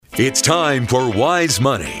It's time for Wise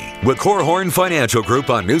Money with Korhorn Financial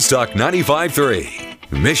Group on Newstalk 95.3,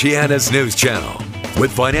 Michiana's news channel,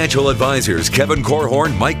 with financial advisors Kevin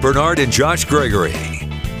Korhorn, Mike Bernard, and Josh Gregory.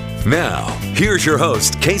 Now, here's your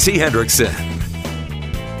host, Casey Hendrickson.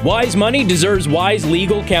 Wise Money deserves wise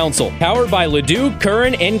legal counsel. Powered by Ledoux,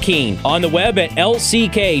 Curran, and Keene. On the web at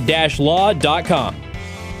lck-law.com.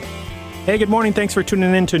 Hey, good morning. Thanks for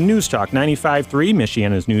tuning in to Newstalk 95.3,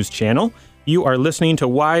 Michiana's news channel. You are listening to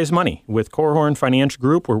Wise Money with Korhorn Financial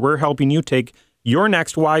Group, where we're helping you take your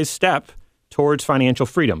next wise step towards financial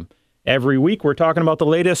freedom. Every week, we're talking about the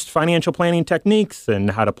latest financial planning techniques and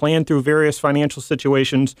how to plan through various financial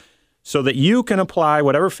situations so that you can apply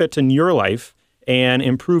whatever fits in your life and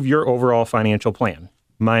improve your overall financial plan.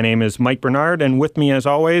 My name is Mike Bernard, and with me, as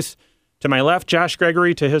always, to my left, Josh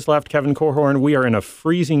Gregory, to his left, Kevin Korhorn. We are in a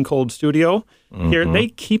freezing cold studio. Here, they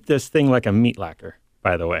keep this thing like a meat locker,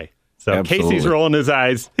 by the way. So absolutely. Casey's rolling his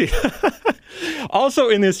eyes. Also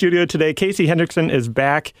in the studio today, Casey Hendrickson is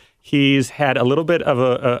back. He's had a little bit of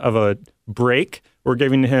a break. We're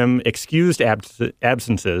giving him excused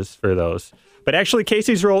absences for those. But actually,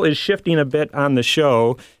 Casey's role is shifting a bit on the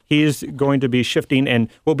show. He's going to be shifting and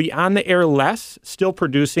will be on the air less, still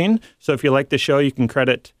producing. So if you like the show, you can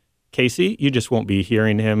credit Casey. You just won't be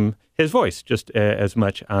hearing his voice just as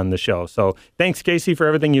much on the show. So thanks, Casey, for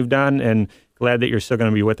everything you've done, and glad that you're still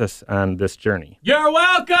going to be with us on this journey. You're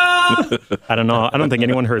welcome! I don't know. I don't think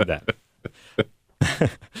anyone heard that.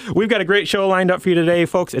 We've got a great show lined up for you today,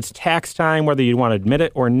 folks. It's tax time, whether you want to admit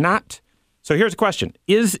it or not. So here's a question.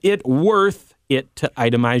 Is it worth it to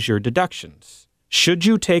itemize your deductions? Should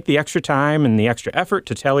you take the extra time and the extra effort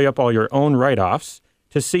to tally up all your own write-offs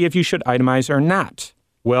to see if you should itemize or not?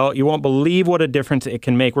 Well, you won't believe what a difference it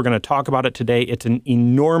can make. We're going to talk about it today. It's an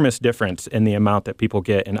enormous difference in the amount that people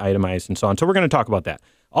get in itemized and so on. So we're going to talk about that.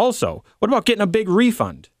 Also, what about getting a big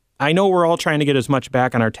refund? I know we're all trying to get as much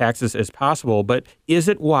back on our taxes as possible, but is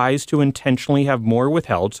it wise to intentionally have more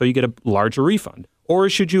withheld so you get a larger refund? Or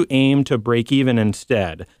should you aim to break even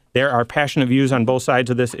instead? There are passionate views on both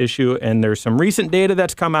sides of this issue, and there's some recent data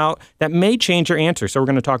that's come out that may change your answer. So we're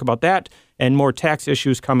going to talk about that and more tax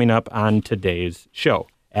issues coming up on today's show.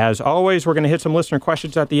 As always, we're going to hit some listener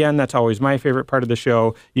questions at the end. That's always my favorite part of the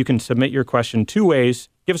show. You can submit your question two ways.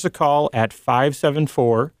 Give us a call at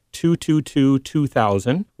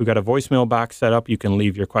 574-222-2000. We've got a voicemail box set up. You can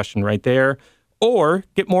leave your question right there. Or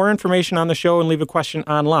get more information on the show and leave a question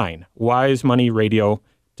online,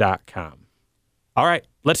 wisemoneyradio.com. All right,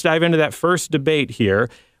 let's dive into that first debate here.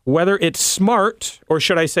 Whether it's smart, or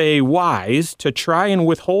should I say wise, to try and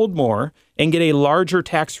withhold more and get a larger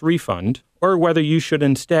tax refund, or whether you should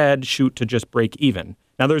instead shoot to just break even.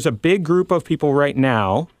 Now, there's a big group of people right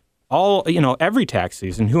now, every tax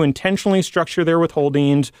season, who intentionally structure their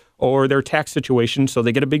withholdings or their tax situation so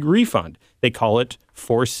they get a big refund. They call it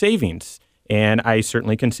forced savings, and I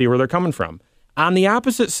certainly can see where they're coming from. On the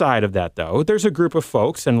opposite side of that, though, there's a group of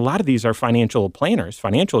folks, and a lot of these are financial planners,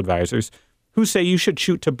 financial advisors, who say you should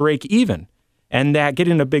shoot to break even, and that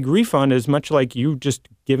getting a big refund is much like you just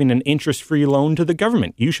giving an interest-free loan to the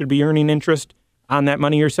government. You should be earning interest on that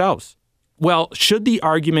money yourselves. Well, should the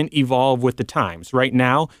argument evolve with the times? Right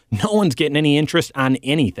now, no one's getting any interest on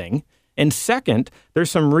anything. And second,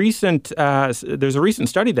 there's a recent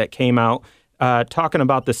study that came out talking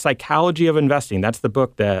about the psychology of investing. That's the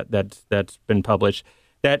book that's been published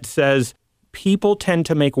that says people tend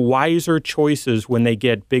to make wiser choices when they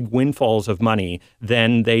get big windfalls of money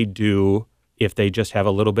than they do if they just have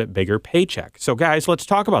a little bit bigger paycheck. So guys, let's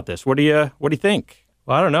talk about this. What do you think?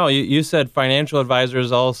 Well, I don't know. You said financial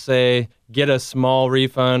advisors all say get a small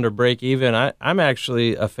refund or break even. I'm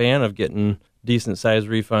actually a fan of getting decent-sized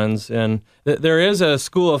refunds. And there is a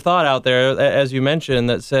school of thought out there, as you mentioned,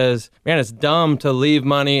 that says, man, it's dumb to leave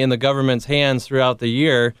money in the government's hands throughout the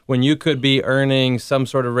year when you could be earning some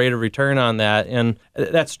sort of rate of return on that. And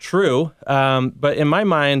that's true. But in my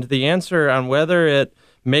mind, the answer on whether it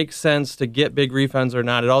makes sense to get big refunds or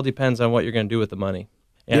not, it all depends on what you're going to do with the money.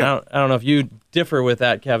 And yeah. I don't know if you differ with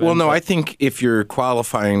that, Kevin. Well, no, I think if you're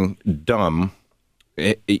qualifying dumb,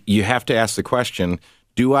 you have to ask the question,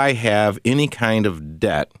 do I have any kind of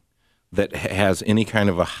debt that has any kind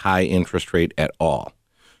of a high interest rate at all?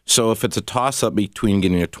 So if it's a toss-up between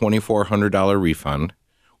getting a $2,400 refund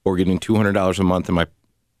or getting $200 a month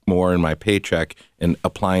more in my paycheck and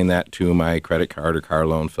applying that to my credit card or car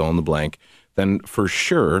loan, fill in the blank, then for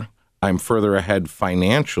sure I'm further ahead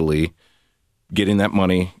financially getting that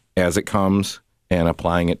money as it comes and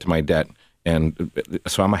applying it to my debt. And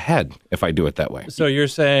so I'm ahead if I do it that way. So you're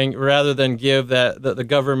saying rather than give the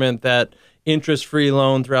government that interest-free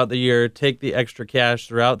loan throughout the year, take the extra cash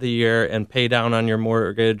throughout the year, and pay down on your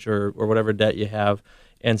mortgage or whatever debt you have,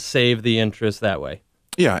 and save the interest that way.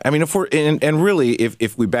 Yeah, I mean, if we're and really,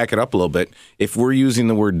 if we back it up a little bit, if we're using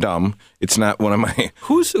the word dumb, it's not one of my.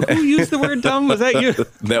 Who used the word dumb? Was that you?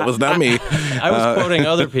 That was not me. I was quoting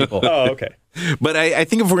other people. Oh, okay. But I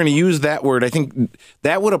think if we're going to use that word, I think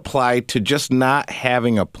that would apply to just not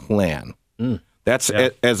having a plan. That's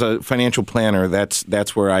as a financial planner,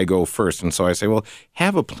 that's where I go first. And so I say, well,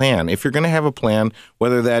 have a plan. If you're going to have a plan,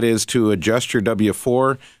 whether that is to adjust your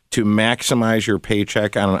W-4 to maximize your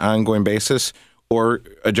paycheck on an ongoing basis, or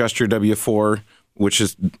adjust your W-4, which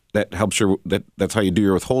is that helps that's how you do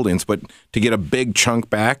your withholdings. But to get a big chunk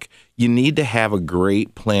back, you need to have a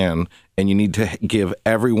great plan, and you need to give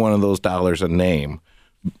every one of those dollars a name.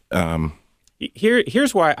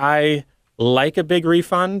 Here's why I like a big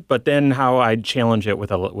refund, but then how I challenge it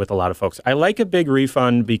with a lot of folks. I like a big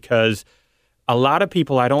refund because a lot of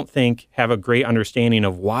people, I don't think, have a great understanding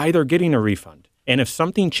of why they're getting a refund. And if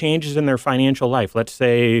something changes in their financial life, let's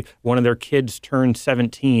say one of their kids turns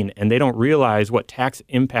 17 and they don't realize what tax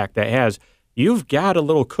impact that has, you've got a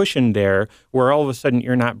little cushion there where all of a sudden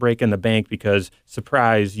you're not breaking the bank because,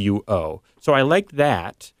 surprise, you owe. So I like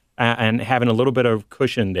that and having a little bit of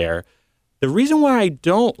cushion there. The reason why I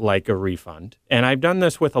don't like a refund, and I've done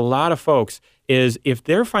this with a lot of folks, is if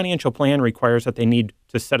their financial plan requires that they need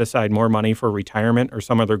to set aside more money for retirement or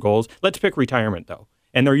some other goals. Let's pick retirement, though.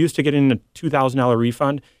 And they're used to getting a $2,000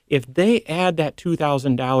 refund. If they add that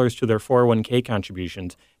 $2,000 to their 401k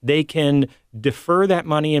contributions, they can defer that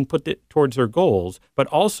money and put it towards their goals, but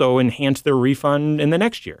also enhance their refund in the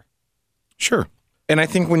next year. Sure. And I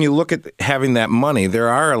think when you look at having that money, there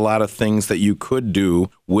are a lot of things that you could do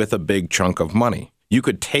with a big chunk of money. You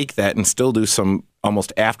could take that and still do some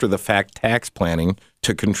almost after-the-fact tax planning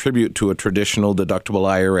to contribute to a traditional deductible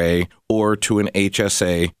IRA or to an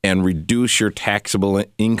HSA and reduce your taxable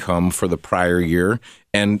income for the prior year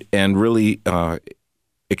and really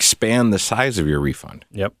expand the size of your refund.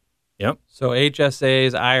 Yep. So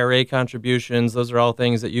HSAs, IRA contributions, those are all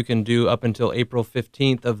things that you can do up until April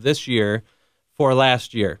 15th of this year for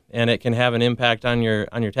last year, and it can have an impact on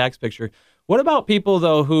your tax picture. What about people,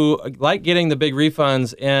 though, who like getting the big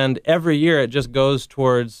refunds and every year it just goes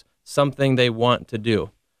towards something they want to do?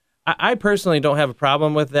 I personally don't have a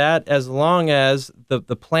problem with that as long as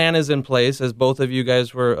the plan is in place, as both of you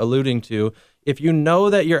guys were alluding to. If you know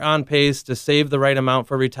that you're on pace to save the right amount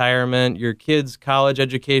for retirement, your kids' college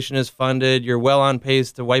education is funded, you're well on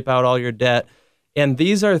pace to wipe out all your debt, and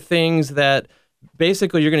these are things that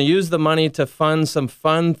basically you're going to use the money to fund some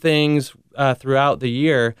fun things throughout the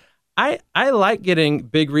year. I like getting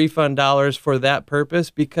big refund dollars for that purpose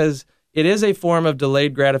because it is a form of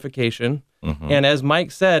delayed gratification. Mm-hmm. And as Mike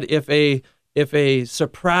said, if a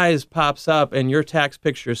surprise pops up and your tax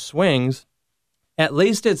picture swings, at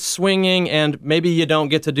least it's swinging and maybe you don't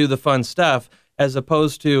get to do the fun stuff as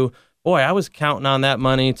opposed to, boy, I was counting on that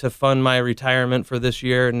money to fund my retirement for this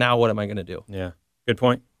year. Now what am I going to do? Yeah, good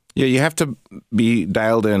point. Yeah, you have to be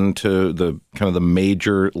dialed into the kind of the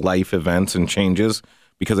major life events and changes.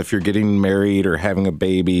 Because if you're getting married or having a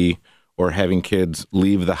baby or having kids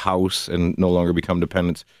leave the house and no longer become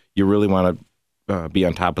dependents, you really want to be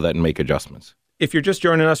on top of that and make adjustments. If you're just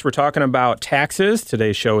joining us, we're talking about taxes.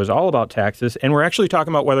 Today's show is all about taxes, and we're actually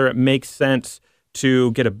talking about whether it makes sense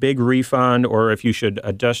to get a big refund or if you should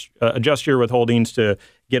adjust your withholdings to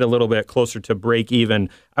get a little bit closer to break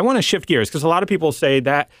even. I want to shift gears because a lot of people say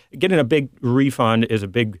that getting a big refund is a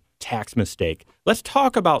big tax mistake. Let's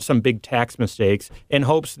talk about some big tax mistakes in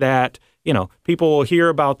hopes that, people will hear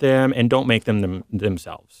about them and don't make them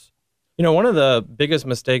themselves. One of the biggest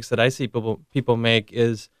mistakes that I see people make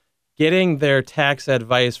is getting their tax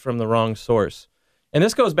advice from the wrong source. And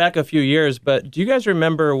this goes back a few years, but do you guys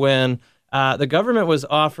remember when the government was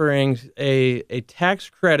offering a tax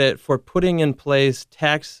credit for putting in place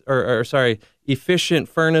efficient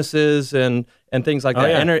furnaces and things like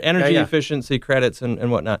that, energy efficiency credits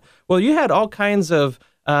and whatnot. Well, you had all kinds of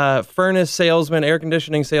furnace salesmen, air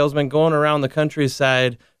conditioning salesmen going around the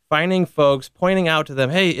countryside, finding folks, pointing out to them,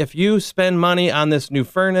 hey, if you spend money on this new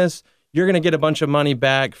furnace, you're going to get a bunch of money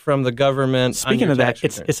back from the government. Speaking of that,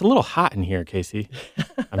 it's a little hot in here, Casey.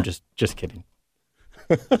 I'm just kidding.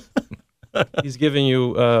 He's giving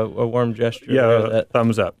you a warm gesture. Yeah,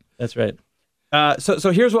 thumbs up. That's right.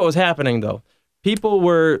 So here's what was happening, though. People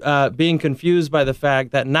were being confused by the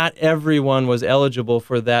fact that not everyone was eligible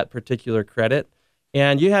for that particular credit.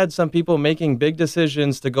 And you had some people making big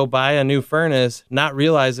decisions to go buy a new furnace, not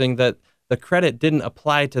realizing that the credit didn't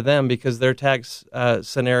apply to them because their tax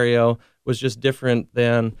scenario was just different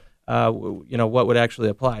than what would actually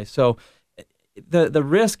apply. So the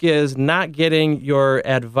risk is not getting your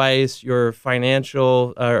advice, your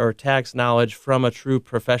financial or tax knowledge from a true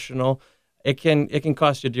professional. It can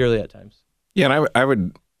cost you dearly at times. Yeah, and I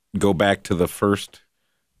would go back to the first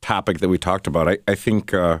topic that we talked about. I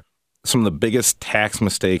think some of the biggest tax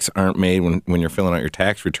mistakes aren't made when you're filling out your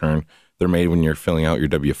tax return. They're made when you're filling out your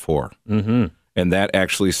W-4. Mm-hmm. And that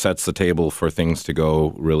actually sets the table for things to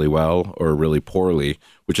go really well or really poorly,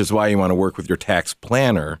 which is why you want to work with your tax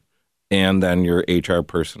planner and then your HR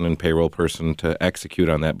person and payroll person to execute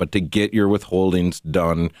on that, but to get your withholdings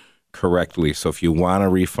done correctly. So if you want a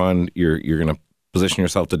refund, you're going to position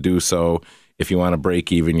yourself to do so. If you want to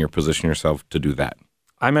break even, you're positioning yourself to do that.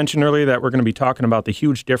 I mentioned earlier that we're going to be talking about the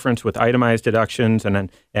huge difference with itemized deductions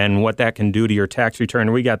and what that can do to your tax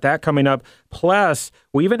return. We got that coming up. Plus,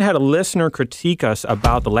 we even had a listener critique us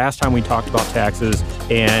about the last time we talked about taxes,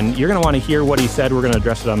 and you're going to want to hear what he said. We're going to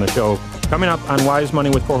address it on the show. Coming up on Wise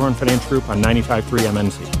Money with Korhorn Financial Group on 95.3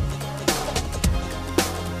 MNC.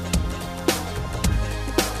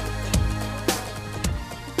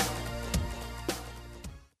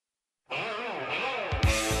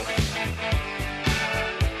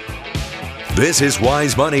 This is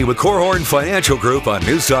Wise Money with Korhorn Financial Group on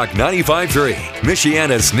Newstalk 95.3,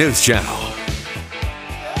 Michiana's news channel.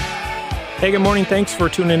 Hey, good morning. Thanks for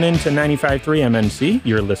tuning in to 95.3 MNC.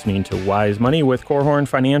 You're listening to Wise Money with Korhorn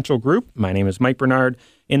Financial Group. My name is Mike Bernard.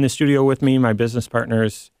 In the studio with me, my business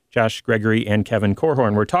partners, Josh Gregory and Kevin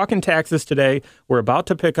Korhorn. We're talking taxes today. We're about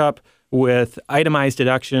to pick up with itemized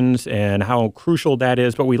deductions and how crucial that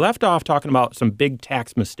is. But we left off talking about some big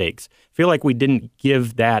tax mistakes. I feel like we didn't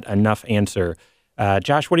give that enough answer.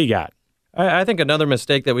 Josh, what do you got? I think another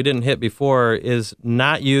mistake that we didn't hit before is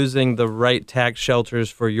not using the right tax shelters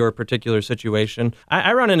for your particular situation.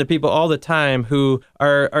 I run into people all the time who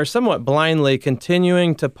are somewhat blindly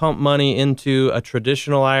continuing to pump money into a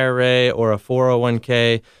traditional IRA or a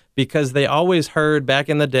 401k because they always heard back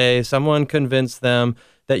in the day, someone convinced them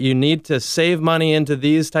that you need to save money into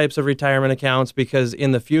these types of retirement accounts because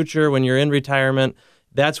in the future, when you're in retirement,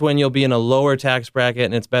 that's when you'll be in a lower tax bracket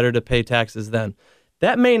and it's better to pay taxes then.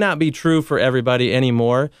 That may not be true for everybody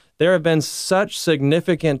anymore. There have been such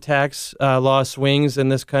significant tax law swings in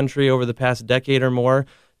this country over the past decade or more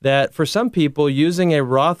that for some people, using a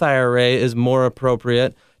Roth IRA is more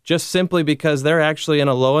appropriate just simply because they're actually in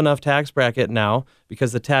a low enough tax bracket now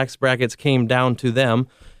because the tax brackets came down to them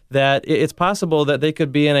that it's possible that they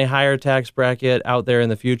could be in a higher tax bracket out there in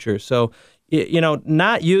the future. So,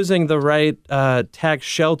 not using the right tax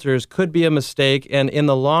shelters could be a mistake, and in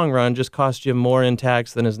the long run, just cost you more in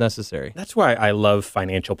tax than is necessary. That's why I love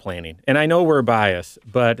financial planning. And I know we're biased,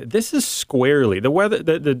 but this is squarely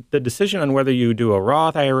the decision on whether you do a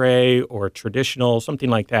Roth IRA or traditional, something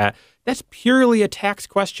like that. That's purely a tax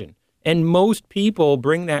question. And most people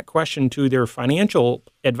bring that question to their financial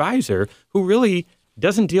advisor who really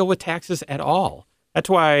doesn't deal with taxes at all. That's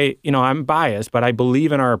why, I'm biased, but I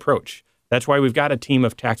believe in our approach. That's why we've got a team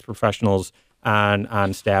of tax professionals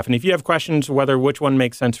on staff. And if you have questions, whether which one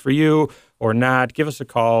makes sense for you or not, give us a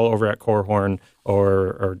call over at Korhorn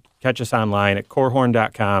or catch us online at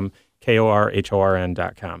korhorn.com,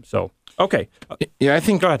 KORHORN.com. So, okay. Yeah, I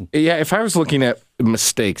think. Go ahead. Yeah, if I was looking at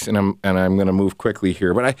mistakes, and I'm going to move quickly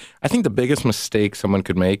here, but I think the biggest mistake someone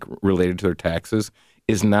could make related to their taxes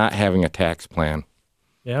is not having a tax plan.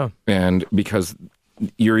 Yeah. And because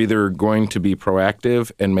you're either going to be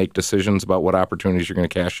proactive and make decisions about what opportunities you're going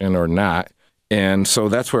to cash in or not. And so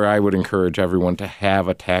that's where I would encourage everyone to have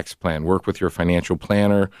a tax plan. Work with your financial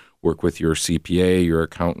planner, work with your CPA, your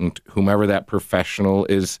accountant, whomever that professional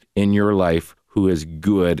is in your life who is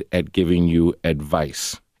good at giving you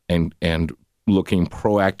advice and looking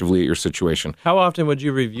proactively at your situation. How often would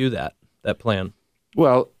you review that plan?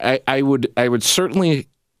 Well, I would certainly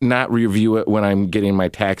not review it when I'm getting my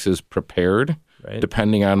taxes prepared. Right.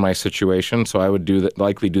 Depending on my situation. So I would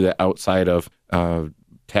likely do that outside of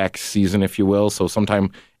tax season, if you will. So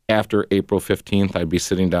sometime after April 15th, I'd be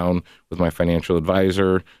sitting down with my financial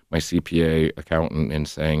advisor, my CPA, accountant, and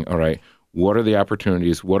saying, all right, what are the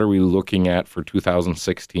opportunities? What are we looking at for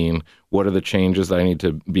 2016? What are the changes that I need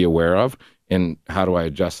to be aware of? And how do I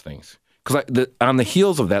adjust things? Because on the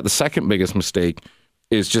heels of that, the second biggest mistake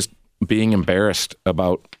is just being embarrassed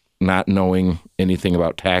about not knowing anything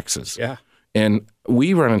about taxes. Yeah. And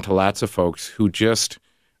we run into lots of folks who just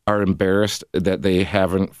are embarrassed that they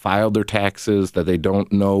haven't filed their taxes, that they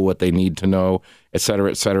don't know what they need to know, et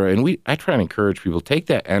cetera, et cetera. And I try and encourage people, take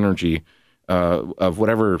that energy of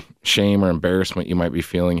whatever shame or embarrassment you might be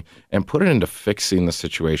feeling and put it into fixing the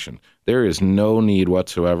situation. There is no need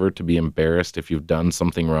whatsoever to be embarrassed if you've done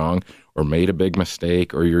something wrong or made a big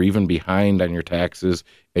mistake or you're even behind on your taxes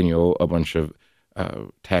and you owe a bunch of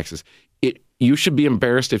taxes. You should be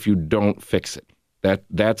embarrassed if you don't fix it.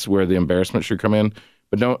 That's where the embarrassment should come in.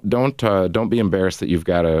 But don't be embarrassed that you've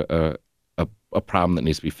got a problem that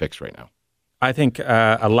needs to be fixed right now. I think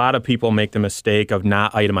a lot of people make the mistake of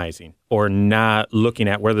not itemizing or not looking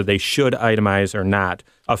at whether they should itemize or not.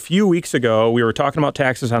 A few weeks ago, we were talking about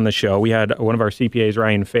taxes on the show. We had one of our CPAs,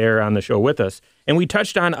 Ryan Fair, on the show with us, and we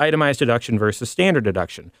touched on itemized deduction versus standard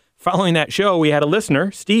deduction. Following that show, we had a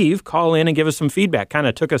listener, Steve, call in and give us some feedback, kind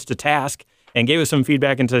of took us to task and gave us some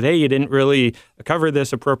feedback and said, hey, you didn't really cover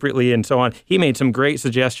this appropriately and so on. He made some great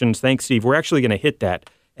suggestions. Thanks, Steve. We're actually going to hit that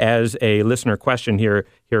as a listener question here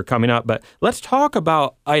coming up. But let's talk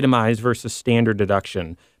about itemized versus standard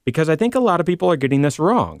deduction, because I think a lot of people are getting this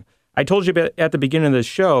wrong. I told you at the beginning of the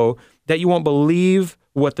show that you won't believe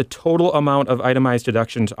what the total amount of itemized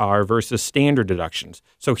deductions are versus standard deductions.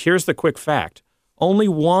 So here's the quick fact. Only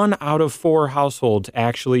 1 out of 4 households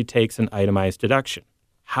actually takes an itemized deduction.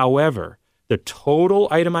 However, the total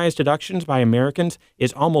itemized deductions by Americans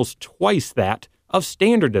is almost twice that of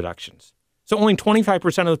standard deductions. So only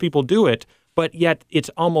 25% of the people do it, but yet it's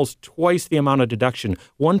almost twice the amount of deduction,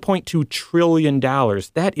 $1.2 trillion.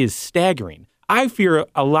 That is staggering. I fear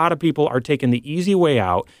a lot of people are taking the easy way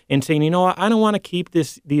out and saying, you know what, I don't want to keep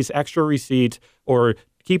these extra receipts or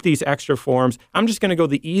keep these extra forms. I'm just going to go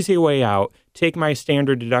the easy way out, take my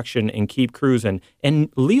standard deduction and keep cruising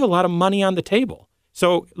and leave a lot of money on the table.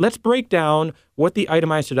 So let's break down what the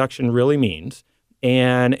itemized deduction really means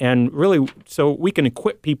and really so we can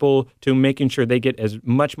equip people to making sure they get as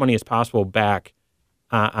much money as possible back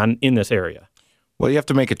in this area. Well, you have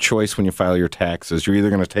to make a choice when you file your taxes. You're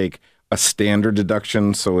either going to take a standard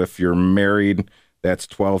deduction. So if you're married, that's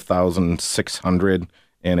 $12,600.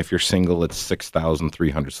 And if you're single, it's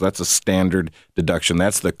 $6,300. So that's a standard deduction.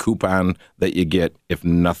 That's the coupon that you get if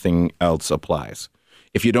nothing else applies.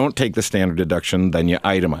 If you don't take the standard deduction, then you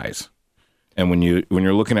itemize. And when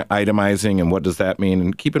you're looking at itemizing and what does that mean,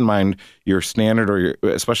 and keep in mind your standard or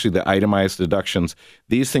especially the itemized deductions,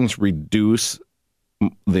 these things reduce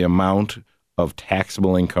the amount of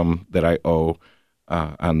taxable income that I owe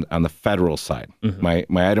on the federal side.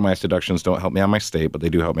 Mm-hmm. My itemized deductions don't help me on my state, but they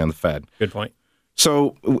do help me on the Fed. Good point.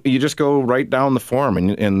 So you just go right down the form,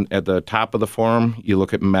 and at the top of the form, you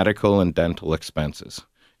look at medical and dental expenses.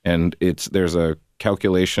 And there's a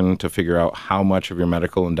calculation to figure out how much of your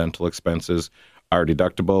medical and dental expenses are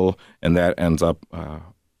deductible, and that ends up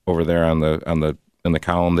over there in the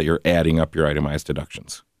column that you're adding up your itemized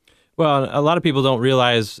deductions. Well, a lot of people don't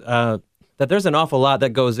realize that there's an awful lot that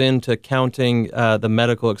goes into counting the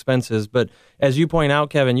medical expenses. But as you point out,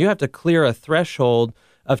 Kevin, you have to clear a threshold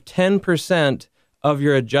of 10% of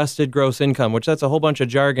your adjusted gross income, which that's a whole bunch of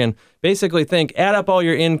jargon. Basically add up all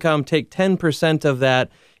your income, take 10% of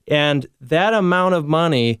that, and that amount of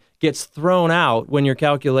money gets thrown out when you're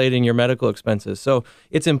calculating your medical expenses. So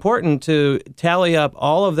it's important to tally up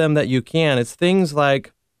all of them that you can. It's things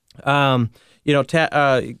like,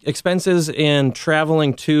 expenses in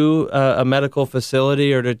traveling to a medical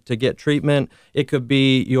facility or to get treatment. It could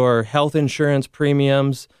be your health insurance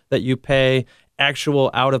premiums that you pay, actual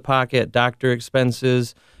out-of-pocket doctor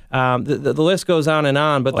expenses. The list goes on and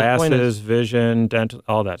on. But glasses, the point is, vision, dental,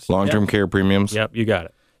 all that stuff. Long-term care premiums. Yep, you got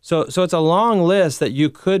it. So it's a long list that you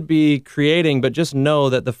could be creating, but just know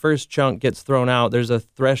that the first chunk gets thrown out. There's a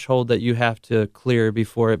threshold that you have to clear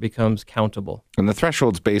before it becomes countable. And the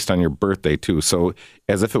threshold's based on your birthday, too. So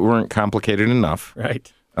as if it weren't complicated enough,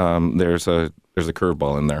 right? There's a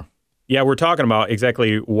curveball in there. Yeah, we're talking about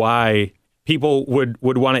exactly why people would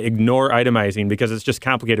want to ignore itemizing because it's just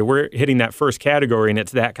complicated. We're hitting that first category, and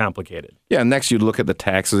it's that complicated. Yeah, next you look at the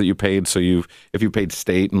taxes that you paid. So if you paid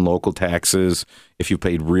state and local taxes, if you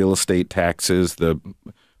paid real estate taxes, the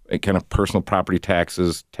kind of personal property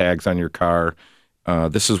taxes, tags on your car,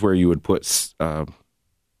 this is where you would put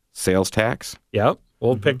sales tax. Yep.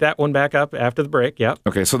 We'll pick that one back up after the break. Yep.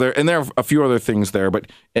 Okay, so there are a few other things there, but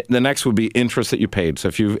the next would be interest that you paid. So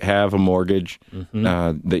if you have a mortgage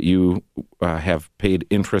that you have paid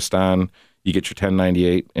interest on, you get your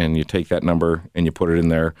 1098 and you take that number and you put it in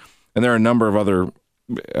there. And there are a number of other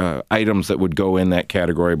items that would go in that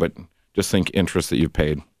category, but just think interest that you've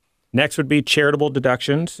paid. Next would be charitable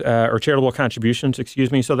deductions or charitable contributions,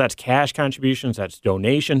 So that's cash contributions, that's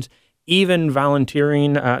donations, even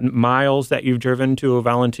volunteering miles that you've driven to a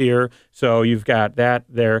volunteer. So you've got that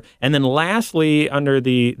there. And then lastly, under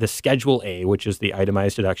the Schedule A, which is the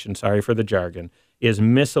itemized deduction, sorry for the jargon, is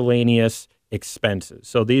miscellaneous expenses.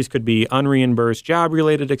 So these could be unreimbursed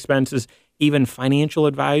job-related expenses, even some financial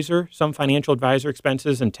advisor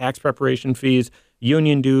expenses and tax preparation fees,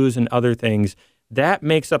 union dues, and other things. that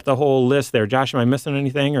makes up the whole list there. Josh, am I missing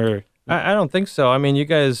anything? Or I don't think so. I mean, you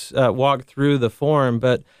guys walked through the form,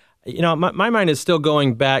 but my mind is still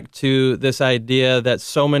going back to this idea that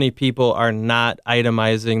so many people are not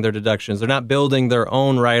itemizing their deductions. They're not building their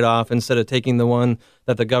own write-off instead of taking the one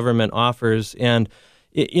that the government offers. And,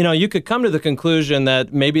 you could come to the conclusion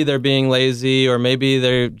that maybe they're being lazy or maybe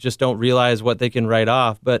they just don't realize what they can write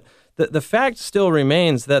off. But the fact still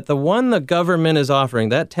remains that the one the government is offering,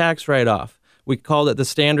 that tax write-off, we called it the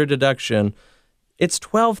standard deduction, it's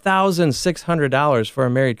 $12,600 for a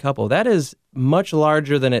married couple. That is much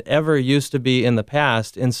larger than it ever used to be in the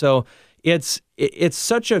past. And so it's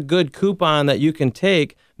such a good coupon that you can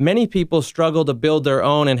take. Many people struggle to build their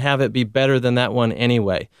own and have it be better than that one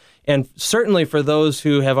anyway. And certainly for those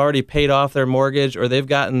who have already paid off their mortgage or they've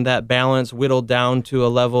gotten that balance whittled down to a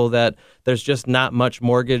level that there's just not much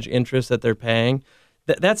mortgage interest that they're paying,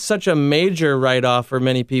 that's such a major write-off for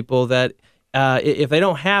many people that if they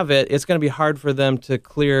don't have it, it's going to be hard for them to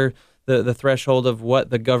clear the threshold of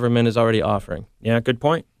what the government is already offering. Yeah, good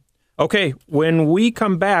point. Okay, when we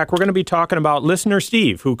come back, we're going to be talking about listener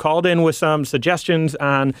Steve, who called in with some suggestions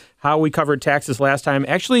on how we covered taxes last time.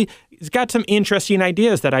 Actually, he's got some interesting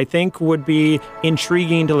ideas that I think would be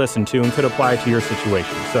intriguing to listen to and could apply to your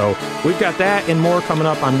situation. So we've got that and more coming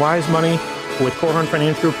up on Wise Money with Korhorn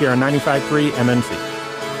Finance Group here on 95.3 MNC.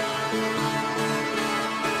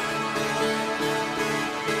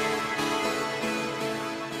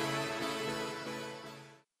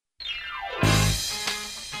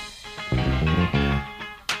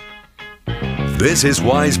 This is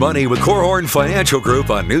Wise Money with Korhorn Financial Group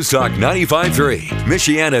on Newstalk 95.3,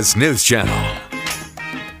 Michiana's news channel.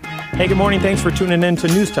 Hey, good morning. Thanks for tuning in to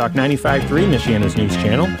Newstalk 95.3, Michiana's news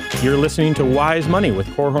channel. You're listening to Wise Money with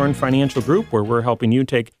Korhorn Financial Group, where we're helping you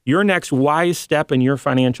take your next wise step in your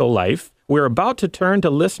financial life. We're about to turn to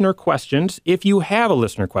listener questions. If you have a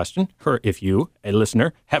listener question, or if you, a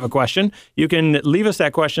listener, have a question, you can leave us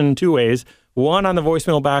that question two ways. One, on the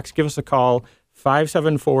voicemail box, give us a call,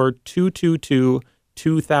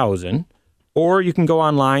 574-222-2000, or you can go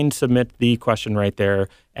online, submit the question right there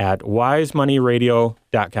at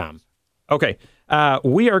wisemoneyradio.com. Okay,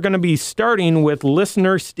 we are going to be starting with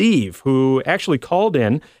listener Steve, who actually called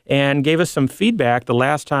in and gave us some feedback the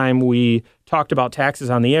last time we talked about taxes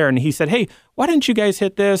on the air. And he said, hey, why didn't you guys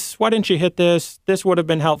hit this? Why didn't you hit this? This would have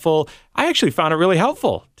been helpful. I actually found it really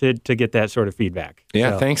helpful to get that sort of feedback.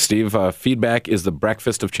 Yeah, so, thanks, Steve. Feedback is the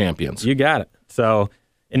breakfast of champions. You got it. So,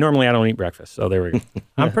 and normally I don't eat breakfast, so there we go.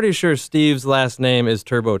 I'm pretty sure Steve's last name is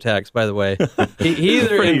TurboTax, by the way. He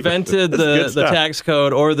either invented the tax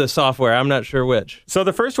code or the software. I'm not sure which. So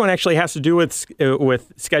the first one actually has to do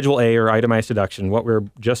with Schedule A, or itemized deduction, what we were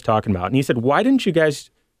just talking about. And he said, why didn't you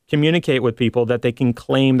guys communicate with people that they can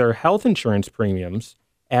claim their health insurance premiums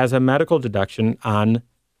as a medical deduction on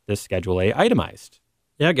the Schedule A itemized?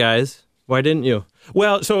 Yeah, guys. Why didn't you?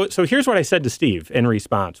 Well, so here's what I said to Steve in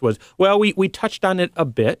response was, well, we touched on it a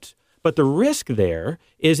bit, but the risk there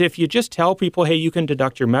is if you just tell people, hey, you can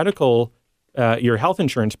deduct your medical, your health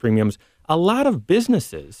insurance premiums, a lot of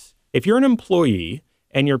businesses, if you're an employee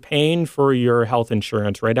and you're paying for your health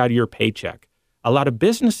insurance right out of your paycheck, a lot of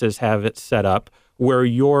businesses have it set up where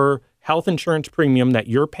your health insurance premium that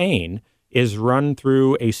you're paying is run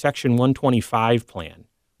through a Section 125 plan,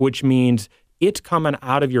 which means it's coming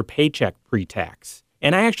out of your paycheck pre-tax.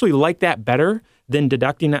 And I actually like that better than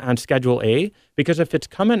deducting it on Schedule A, because if it's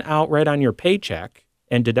coming out right on your paycheck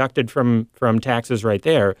and deducted from taxes right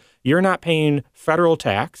there, you're not paying federal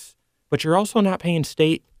tax, but you're also not paying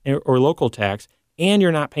state or local tax, and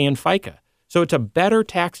you're not paying FICA. So it's a better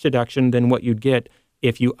tax deduction than what you'd get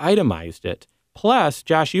if you itemized it. Plus,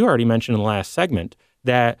 Josh, you already mentioned in the last segment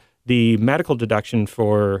that the medical deduction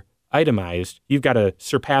for itemized, you've got to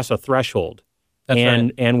surpass a threshold. That's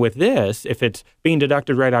right. And with this, if it's being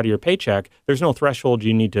deducted right out of your paycheck, there's no threshold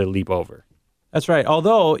you need to leap over. That's right.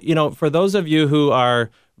 Although, for those of you who are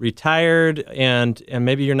retired and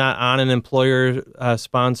maybe you're not on an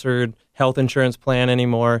employer-sponsored health insurance plan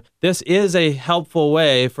anymore, this is a helpful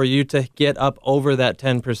way for you to get up over that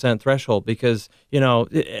 10% threshold because,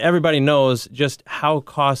 everybody knows just how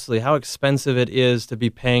costly, how expensive it is to be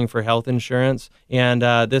paying for health insurance. And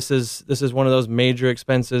this is one of those major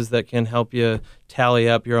expenses that can help you tally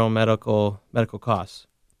up your own medical costs.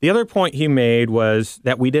 The other point he made was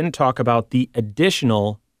that we didn't talk about the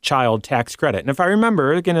additional child tax credit. And if I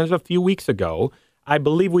remember, again, it was a few weeks ago, I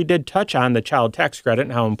believe we did touch on the child tax credit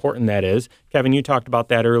and how important that is. Kevin, you talked about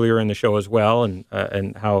that earlier in the show as well,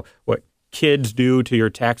 and how what kids do to your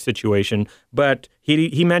tax situation. But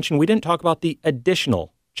he mentioned we didn't talk about the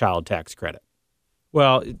additional child tax credit.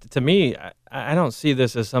 Well, to me, I don't see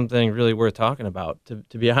this as something really worth talking about,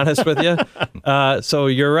 to be honest with you. So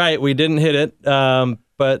you're right, we didn't hit it,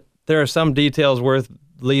 but there are some details worth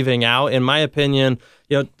leaving out. In my opinion,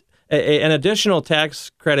 an additional tax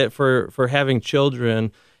credit for having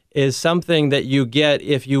children is something that you get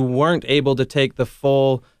if you weren't able to take the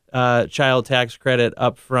full child tax credit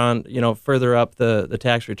up front, further up the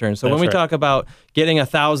tax return. So when we talk about getting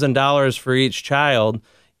 $1,000 for each child,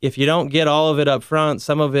 if you don't get all of it up front,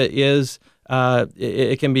 some of it is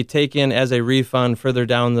it can be taken as a refund further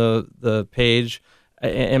down the page.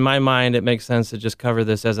 In my mind, it makes sense to just cover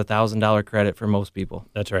this as $1,000 credit for most people.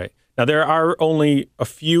 That's right. Now, there are only a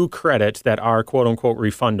few credits that are quote-unquote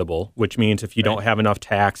refundable, which means if you don't have enough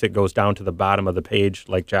tax, it goes down to the bottom of the page,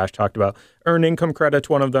 like Josh talked about. Earned income credit's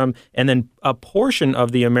one of them, and then a portion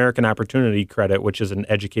of the American Opportunity Credit, which is an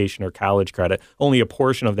education or college credit, only a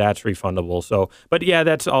portion of that's refundable. So, but yeah,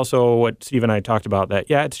 that's also what Steve and I talked about, that,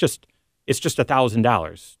 yeah, it's just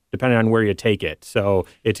 $1,000, depending on where you take it. So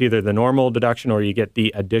it's either the normal deduction or you get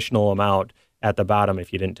the additional amount at the bottom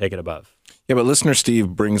if you didn't take it above. Yeah, but listener Steve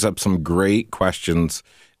brings up some great questions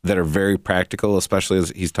that are very practical, especially as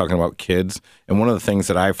he's talking about kids. And one of the things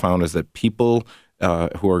that I found is that people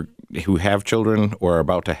who have children or are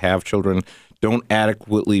about to have children don't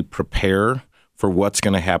adequately prepare for what's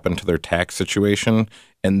going to happen to their tax situation.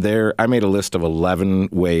 And I made a list of 11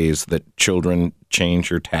 ways that children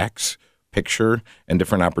change your tax picture and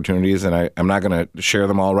different opportunities. And I'm not going to share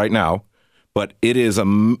them all right now. But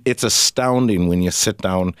it's astounding when you sit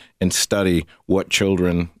down and study what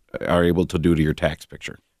children are able to do to your tax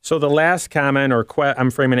picture. So the last comment, or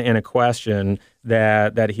I'm framing it in a question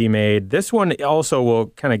that he made. This one also will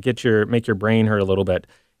kind of make your brain hurt a little bit.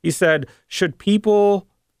 He said, should people?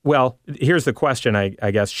 Well, here's the question,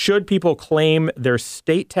 I guess. Should people claim their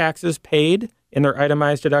state taxes paid in their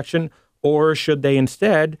itemized deduction, or should they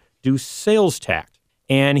instead do sales tax?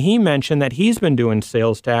 And he mentioned that he's been doing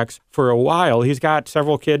sales tax for a while. He's got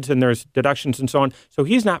several kids and there's deductions and so on. So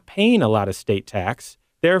he's not paying a lot of state tax.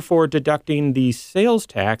 Therefore, deducting the sales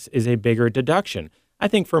tax is a bigger deduction. I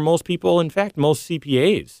think for most people, in fact, most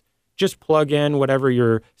CPAs, just plug in whatever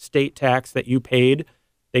your state tax that you paid.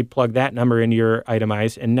 They plug that number into your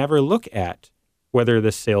itemized and never look at whether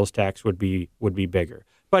the sales tax would be bigger.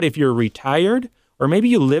 But if you're retired, or maybe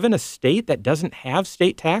you live in a state that doesn't have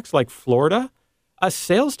state tax like Florida, a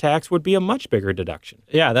sales tax would be a much bigger deduction.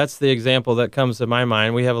 Yeah, that's the example that comes to my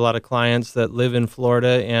mind. We have a lot of clients that live in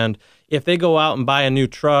Florida, and if they go out and buy a new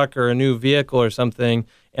truck or a new vehicle or something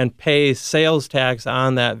and pay sales tax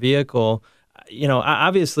on that vehicle,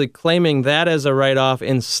 obviously claiming that as a write-off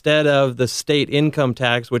instead of the state income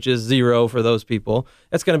tax, which is zero for those people,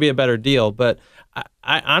 that's going to be a better deal. But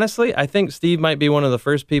I honestly think Steve might be one of the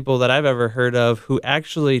first people that I've ever heard of who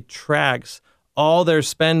actually tracks all their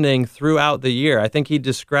spending throughout the year. I think he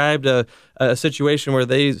described a situation where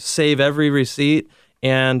they save every receipt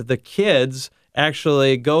and the kids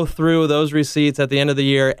actually go through those receipts at the end of the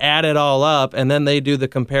year, add it all up, and then they do the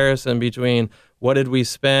comparison between what did we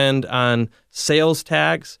spend on sales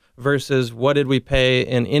tax versus what did we pay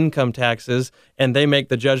in income taxes, and they make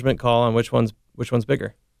the judgment call on which one's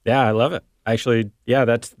bigger. Yeah, I love it. Actually, yeah,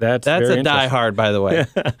 that's a die hard, by the way.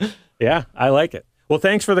 Yeah, I like it. Well,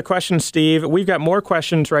 thanks for the question, Steve. We've got more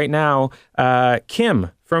questions right now.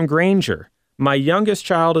 Kim from Granger. My youngest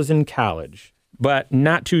child is in college, but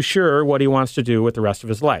not too sure what he wants to do with the rest of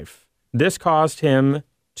his life. This caused him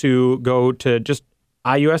to go to just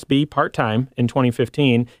IUSB part-time in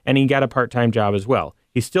 2015, and he got a part-time job as well.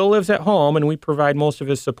 He still lives at home, and we provide most of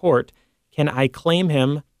his support. Can I claim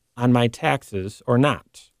him on my taxes or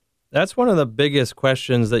not? That's one of the biggest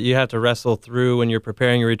questions that you have to wrestle through when you're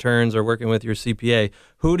preparing your returns or working with your CPA.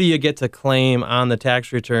 Who do you get to claim on the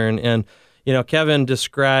tax return? And, Kevin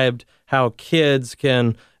described how kids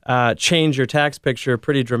can change your tax picture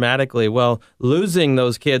pretty dramatically. Well, losing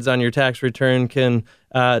those kids on your tax return can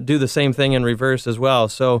do the same thing in reverse as well.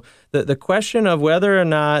 So the question of whether or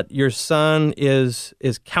not your son is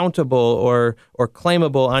countable or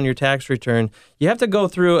claimable on your tax return, you have to go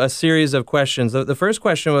through a series of questions. The first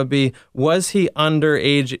question would be, was he under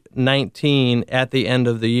age 19 at the end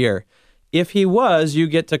of the year? If he was, you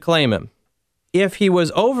get to claim him. If he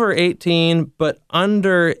was over 18 but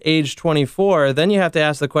under age 24, then you have to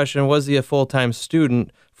ask the question, was he a full-time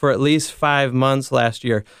student for at least 5 months last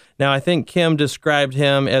year? Now, I think Kim described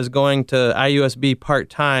him as going to IUSB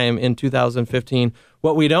part-time in 2015.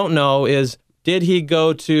 What we don't know is, did he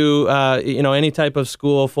go to any type of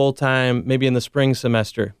school full-time, maybe in the spring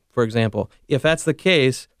semester, for example? If that's the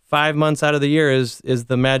case, 5 months out of the year is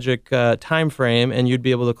the magic time frame, and you'd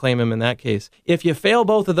be able to claim him in that case. If you fail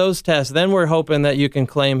both of those tests, then we're hoping that you can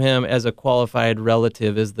claim him as a qualified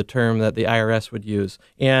relative, is the term that the IRS would use.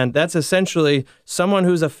 And that's essentially someone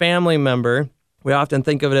who's a family member. We often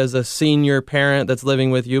think of it as a senior parent that's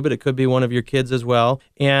living with you, but it could be one of your kids as well.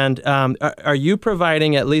 And are you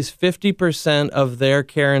providing at least 50% of their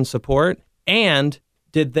care and support? And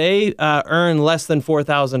did they earn less than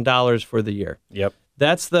 $4,000 for the year? Yep.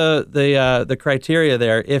 That's the criteria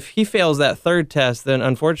there. If he fails that third test, then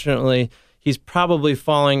unfortunately he's probably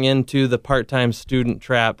falling into the part-time student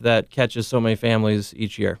trap that catches so many families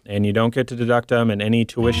each year. And you don't get to deduct them in any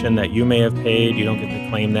tuition that you may have paid. You don't get to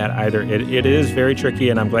claim that either. It is very tricky,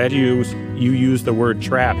 and I'm glad you used the word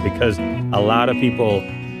trap, because a lot of people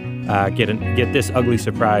get this ugly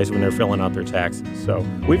surprise when they're filling out their taxes. So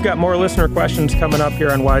we've got more listener questions coming up here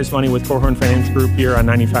on Wise Money with Korhorn Finance Group here on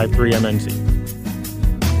 95.3 MNC.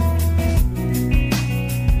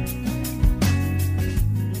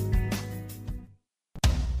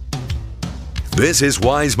 This is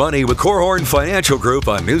Wise Money with Korhorn Financial Group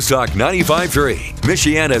on Newstalk 95.3,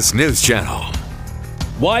 Michiana's news channel.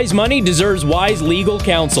 Wise Money deserves wise legal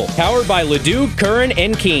counsel. Powered by Ledoux, Curran,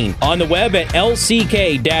 and Keene. On the web at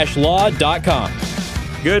lck-law.com.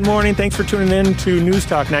 Good morning. Thanks for tuning in to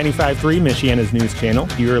Newstalk 95.3, Michiana's news channel.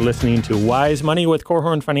 You're listening to Wise Money with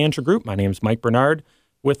Korhorn Financial Group. My name is Mike Bernard.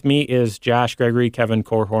 With me is Josh Gregory, Kevin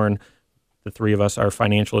Korhorn. The three of us are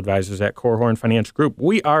financial advisors at Korhorn Financial Group.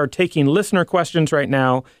 We are taking listener questions right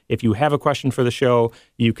now. If you have a question for the show,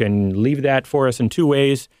 you can leave that for us in two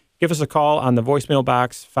ways. Give us a call on the voicemail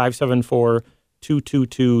box,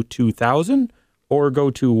 574-222-2000, or go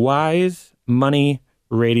to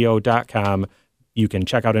wisemoneyradio.com. You can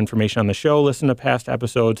check out information on the show, listen to past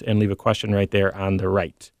episodes, and leave a question right there on the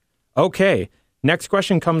right. Okay, next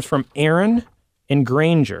question comes from Aaron in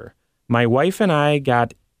Granger. My wife and I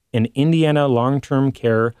got in Indiana long-term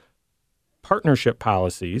care partnership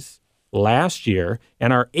policies last year,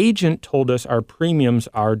 and our agent told us our premiums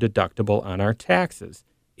are deductible on our taxes.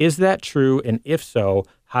 Is that true? And if so,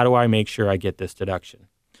 how do I make sure I get this deduction?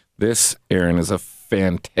 This, Aaron, is a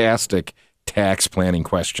fantastic tax planning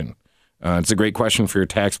question. It's a great question for your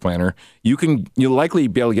tax planner. You'll likely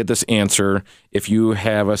be able to get this answer if you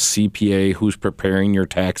have a CPA who's preparing your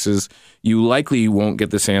taxes. You likely won't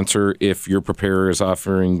get this answer if your preparer is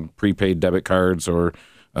offering prepaid debit cards or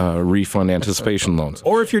refund anticipation loans.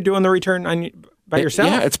 Or if you're doing the return by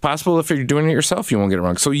yourself. Yeah, it's possible if you're doing it yourself, you won't get it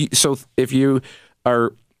wrong. So if you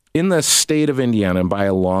are in the state of Indiana and buy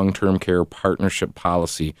a long-term care partnership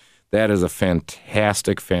policy, that is a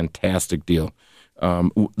fantastic, fantastic deal.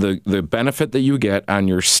 The benefit that you get on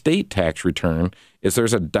your state tax return is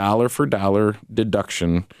there's a dollar for dollar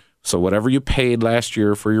deduction. So whatever you paid last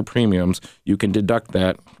year for your premiums, you can deduct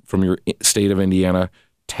that from your state of Indiana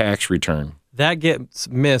tax return. That gets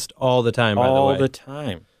missed all the time, by the way. All the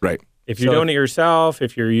time. Right. If you're doing it yourself,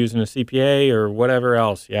 if you're using a CPA or whatever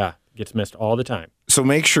else, it gets missed all the time. So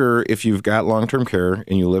make sure if you've got long-term care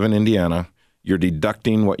and you live in Indiana, you're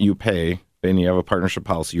deducting what you pay, and you have a partnership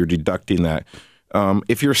policy, you're deducting that.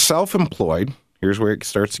 If you're self-employed, here's where it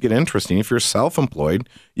starts to get interesting. If you're self-employed,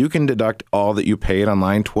 you can deduct all that you paid on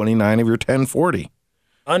line 29 of your 1040.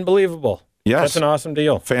 Unbelievable. Yes. That's an awesome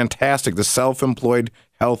deal. Fantastic. The self-employed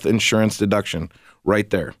health insurance deduction right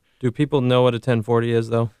there. Do people know what a 1040 is,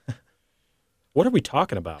 though? What are we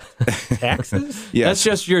talking about? Taxes? Yes. That's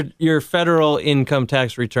just your federal income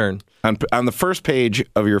tax return. On the first page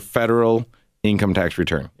of your federal income tax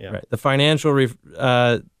return. Yeah. Right. The financial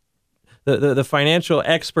the financial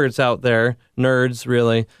experts out there, nerds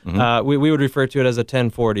really, we would refer to it as a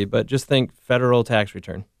 1040, but just think federal tax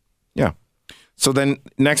return. Yeah. So then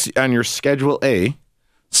next on your Schedule A,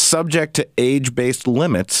 subject to age-based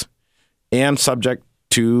limits and subject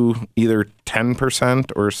to either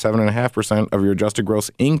 10% or 7.5% of your adjusted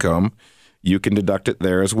gross income, you can deduct it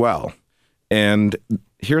there as well. And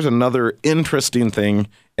here's another interesting thing,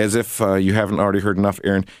 as if you haven't already heard enough,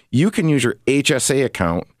 Aaron. You can use your HSA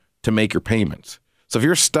account to make your payments. So if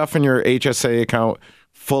you're stuffing your HSA account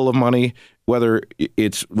full of money, whether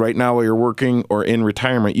it's right now while you're working or in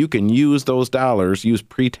retirement, you can use those dollars, use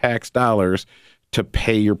pre-tax dollars to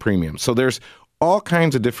pay your premium. So there's all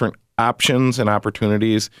kinds of different options and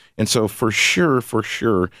opportunities. And so for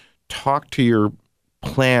sure, talk to your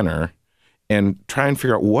planner and try and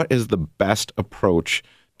figure out what is the best approach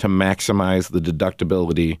to maximize the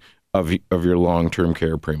deductibility of your long-term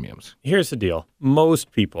care premiums. Here's the deal.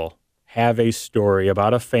 Most people have a story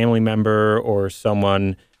about a family member or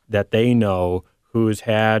someone that they know who's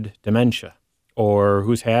had dementia or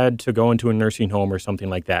who's had to go into a nursing home or something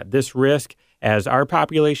like that. This risk as our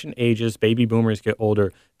population ages, baby boomers get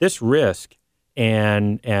older, this risk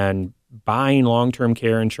and buying long-term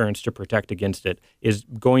care insurance to protect against it is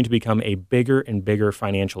going to become a bigger and bigger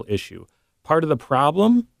financial issue. Part of the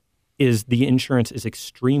problem is the insurance is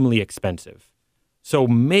extremely expensive. So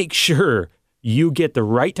make sure you get the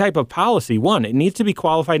right type of policy. One, it needs to be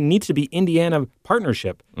qualified. It needs to be Indiana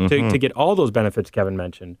partnership to get all those benefits Kevin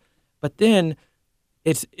mentioned. But then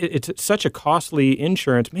it's such a costly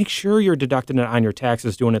insurance. Make sure you're deducting it on your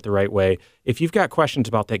taxes, doing it the right way. If you've got questions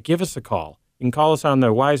about that, give us a call. You can call us on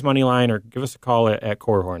the Wise Money line or give us a call at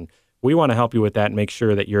Corehorn. We want to help you with that and make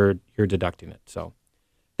sure that you're deducting it. So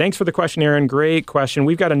thanks for the question, Aaron. Great question.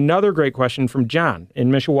 We've got another great question from John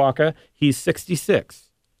in Mishawaka. He's 66.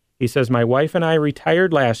 He says, my wife and I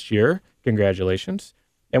retired last year. Congratulations.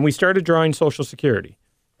 And we started drawing Social Security.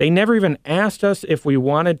 They never even asked us if we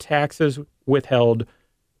wanted taxes withheld,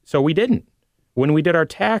 so we didn't. When we did our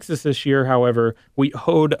taxes this year, however, we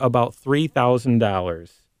owed about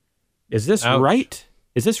 $3,000. Is this Ouch. right?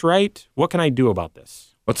 Is this right? What can I do about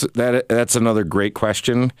this? That's another great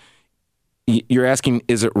question. You're asking,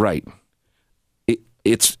 is it right?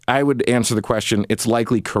 I would answer the question, it's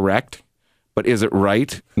likely correct, but is it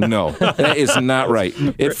right? No, that is not right.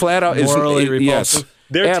 It flat out is Morally repulsive. Yes.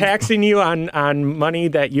 They're taxing you on money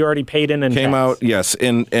that you already paid in Came tax. out, yes.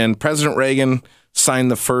 And President Reagan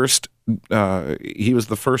signed the first, he was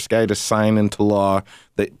the first guy to sign into law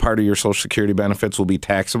that part of your Social Security benefits will be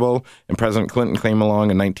taxable. And President Clinton came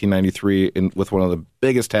along in 1993 with one of the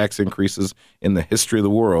biggest tax increases in the history of the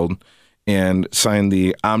world and signed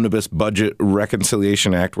the Omnibus Budget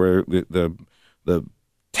Reconciliation Act, where the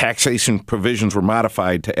taxation provisions were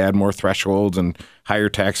modified to add more thresholds and higher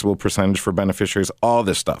taxable percentage for beneficiaries, all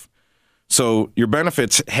this stuff. So your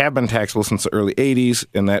benefits have been taxable since the early 80s,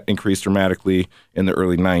 and that increased dramatically in the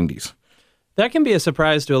early 90s. That can be a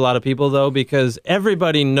surprise to a lot of people, though, because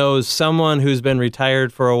everybody knows someone who's been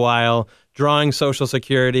retired for a while, drawing Social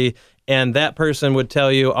Security, and that person would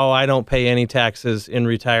tell you, oh, I don't pay any taxes in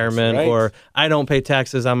retirement, That's right. or I don't pay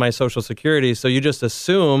taxes on my Social Security. So you just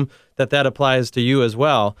assume that applies to you as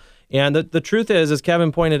well. And the truth is, as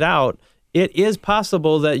Kevin pointed out, it is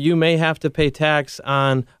possible that you may have to pay tax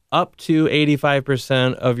on up to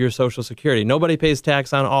 85% of your Social Security. Nobody pays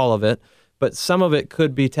tax on all of it, but some of it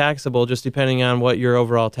could be taxable just depending on what your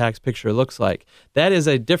overall tax picture looks like. That is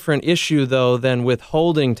a different issue, though, than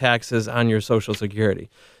withholding taxes on your Social Security.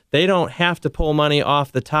 They don't have to pull money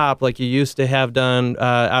off the top like you used to have done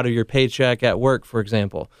out of your paycheck at work, for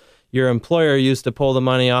example. Your employer used to pull the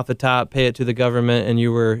money off the top, pay it to the government, and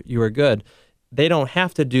you were good. They don't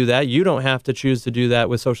have to do that. You don't have to choose to do that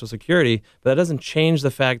with Social Security, but that doesn't change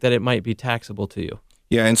the fact that it might be taxable to you.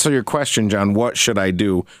 Yeah, and so your question, John, what should I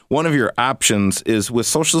do? One of your options is with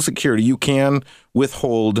Social Security, you can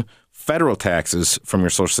withhold federal taxes from your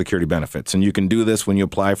Social Security benefits. And you can do this when you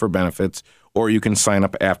apply for benefits, or you can sign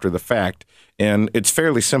up after the fact. And it's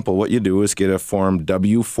fairly simple. What you do is get a form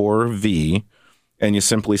W-4V, and you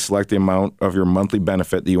simply select the amount of your monthly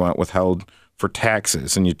benefit that you want withheld for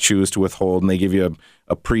taxes, and you choose to withhold, and they give you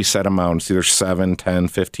a preset amount. It's either 7, 10,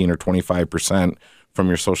 15, or 25% from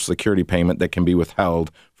your Social Security payment that can be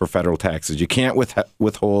withheld for federal taxes. You can't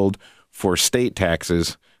withhold for state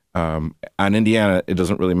taxes. On Indiana, it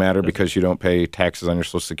doesn't really matter because you don't pay taxes on your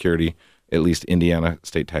Social Security, at least Indiana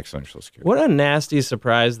state taxes on your Social Security. What a nasty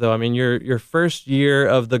surprise, though. I mean, your first year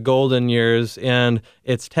of the golden years, and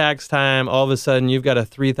it's tax time. All of a sudden, you've got a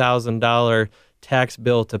 $3,000 tax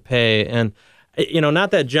bill to pay. And, you know,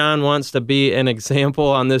 not that John wants to be an example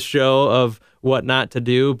on this show of what not to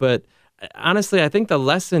do, but honestly, I think the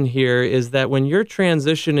lesson here is that when you're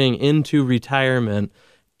transitioning into retirement,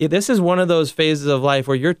 this is one of those phases of life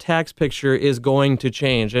where your tax picture is going to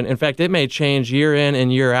change. And in fact, it may change year in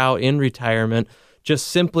and year out in retirement just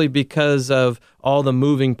simply because of all the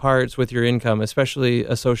moving parts with your income, especially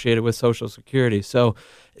associated with Social Security. So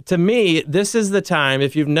to me, this is the time,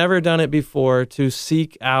 if you've never done it before, to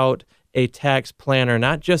seek out a tax planner,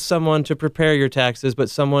 not just someone to prepare your taxes, but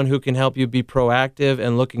someone who can help you be proactive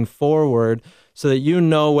and looking forward so that you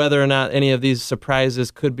know whether or not any of these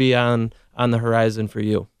surprises could be on the horizon for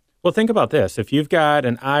you. Well, think about this. If you've got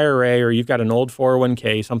an IRA or you've got an old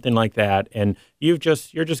 401k, something like that, and you're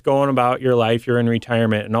just going about your life, you're in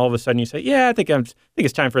retirement, and all of a sudden you say, yeah, I think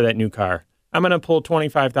it's time for that new car. I'm going to pull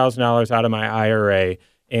 $25,000 out of my IRA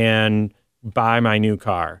and buy my new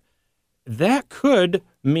car. That could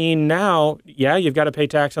mean now, yeah, you've got to pay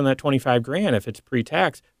tax on that $25,000 if it's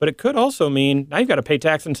pre-tax, but it could also mean now you've got to pay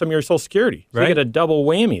tax on some of your Social Security. So right. You get a double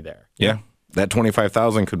whammy there. Yeah. that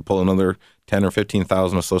 $25,000 could pull another $10,000 or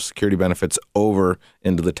 $15,000 of Social Security benefits over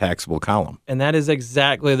into the taxable column. And that is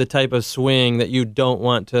exactly the type of swing that you don't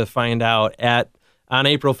want to find out on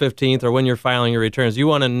April 15th or when you're filing your returns. You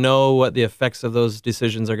want to know what the effects of those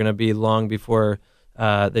decisions are going to be long before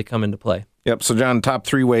they come into play. Yep. So, John, top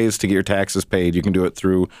 3 ways to get your taxes paid. You can do it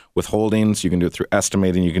through withholdings. You can do it through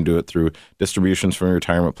estimating. You can do it through distributions from your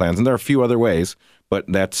retirement plans. And there are a few other ways, but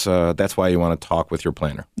that's why you want to talk with your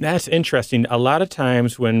planner. That's interesting. A lot of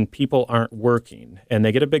times when people aren't working and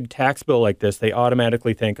they get a big tax bill like this, they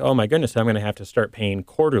automatically think, oh, my goodness, I'm going to have to start paying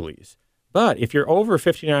quarterlies. But if you're over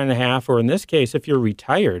 59 and a half, or in this case, if you're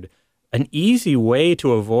retired, an easy way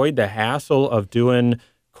to avoid the hassle of doing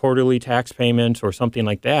quarterly tax payments or something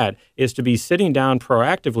like that is to be sitting down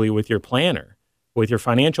proactively with your planner, with your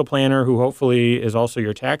financial planner, who hopefully is also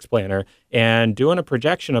your tax planner, and doing a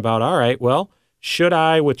projection about, all right, well, should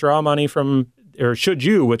you withdraw money from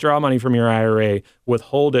your IRA,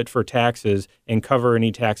 withhold it for taxes, and cover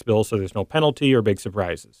any tax bills so there's no penalty or big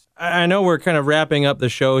surprises? I know we're kind of wrapping up the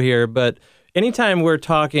show here, but anytime we're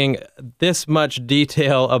talking this much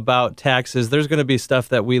detail about taxes, there's going to be stuff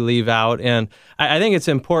that we leave out. And I think it's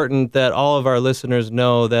important that all of our listeners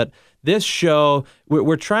know that this show,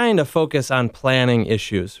 we're trying to focus on planning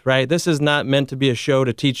issues, right? This is not meant to be a show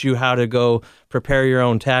to teach you how to go prepare your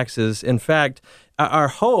own taxes. In fact, our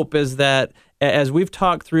hope is that as we've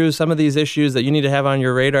talked through some of these issues that you need to have on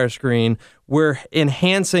your radar screen, we're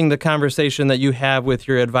enhancing the conversation that you have with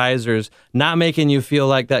your advisors, not making you feel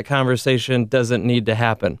like that conversation doesn't need to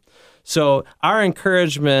happen. So our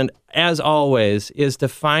encouragement, as always, is to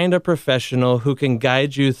find a professional who can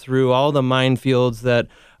guide you through all the minefields that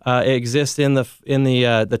exist in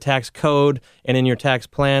the tax code and in your tax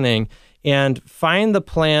planning, and find the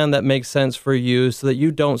plan that makes sense for you so that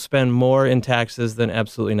you don't spend more in taxes than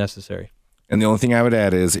absolutely necessary. And the only thing I would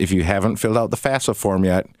add is if you haven't filled out the FAFSA form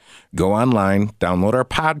yet, go online, download our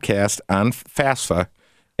podcast on FAFSA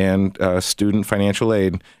and student financial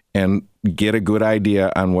aid, and get a good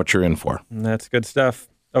idea on what you're in for. That's good stuff.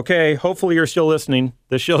 Okay, hopefully you're still listening.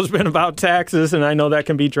 This show's been about taxes, and I know that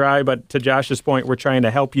can be dry, but to Josh's point, we're trying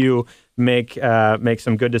to help you make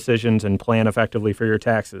some good decisions and plan effectively for your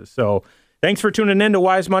taxes. So thanks for tuning in to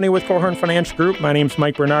Wise Money with Korhorn Financial Group. My name's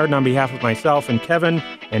Mike Bernard, and on behalf of myself and Kevin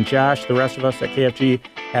and Josh, the rest of us at KFG,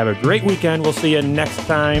 have a great weekend. We'll see you next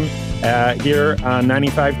time here on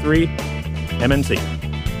 95.3 MNC.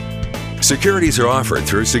 Securities are offered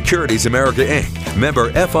through Securities America Inc.,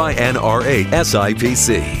 member FINRA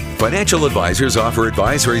SIPC. Financial advisors offer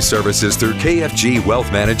advisory services through KFG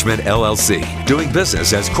Wealth Management, LLC, doing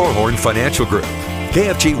business as Korhorn Financial Group.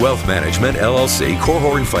 KFG Wealth Management, LLC,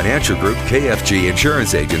 Korhorn Financial Group, KFG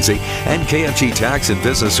Insurance Agency, and KFG Tax and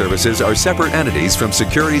Business Services are separate entities from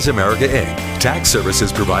Securities America, Inc. Tax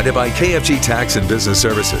services provided by KFG Tax and Business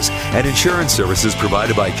Services, and insurance services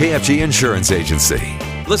provided by KFG Insurance Agency.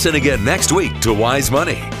 Listen again next week to Wise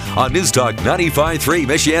Money on News Talk 95.3,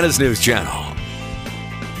 Michiana's news channel.